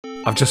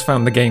I've just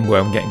found the Game Boy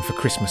I'm getting for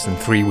Christmas in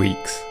 3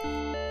 weeks.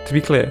 To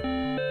be clear,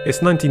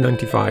 it's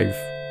 1995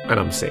 and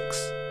I'm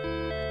 6.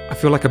 I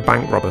feel like a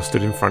bank robber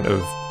stood in front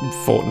of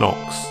Fort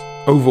Knox,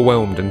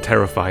 overwhelmed and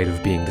terrified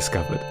of being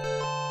discovered.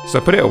 So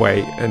I put it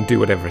away and do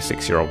whatever a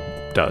 6-year-old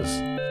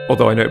does,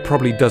 although I know it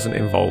probably doesn't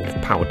involve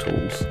power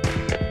tools.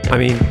 I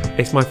mean,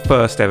 it's my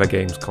first ever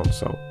games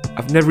console.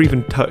 I've never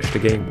even touched a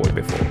Game Boy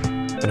before,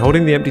 and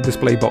holding the empty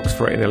display box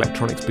for it in an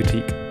electronics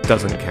boutique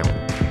doesn't count.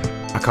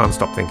 I can't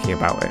stop thinking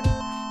about it,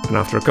 and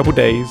after a couple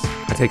days,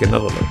 I take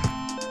another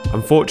look.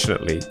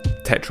 Unfortunately,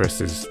 Tetris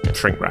is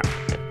shrink wrap,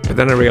 but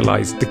then I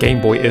realise the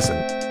Game Boy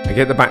isn't. I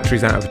get the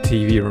batteries out of a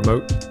TV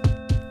remote,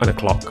 and a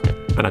clock,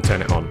 and I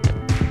turn it on.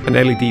 An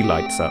LED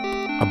lights up,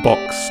 a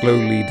box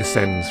slowly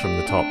descends from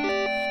the top,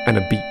 and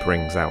a beep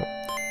rings out.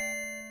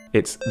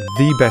 It's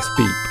the best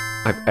beep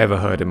I've ever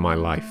heard in my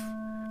life,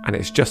 and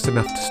it's just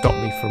enough to stop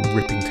me from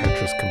ripping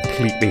Tetris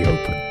completely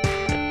open.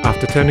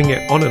 After turning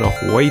it on and off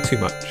way too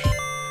much,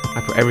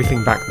 I put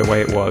everything back the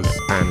way it was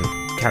and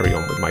carry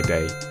on with my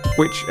day,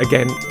 which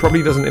again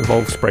probably doesn't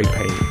involve spray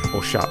paint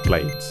or sharp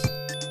blades.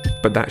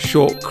 But that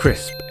short,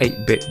 crisp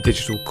 8-bit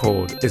digital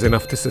chord is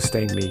enough to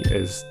sustain me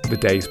as the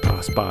days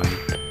pass by,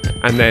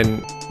 and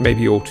then,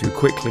 maybe all too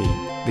quickly,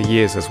 the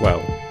years as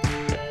well.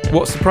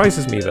 What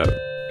surprises me though,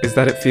 is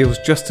that it feels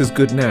just as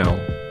good now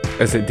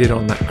as it did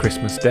on that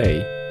Christmas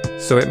day.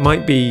 So it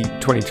might be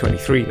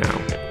 2023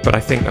 now, but I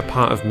think a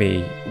part of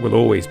me will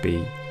always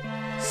be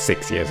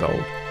 6 years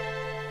old.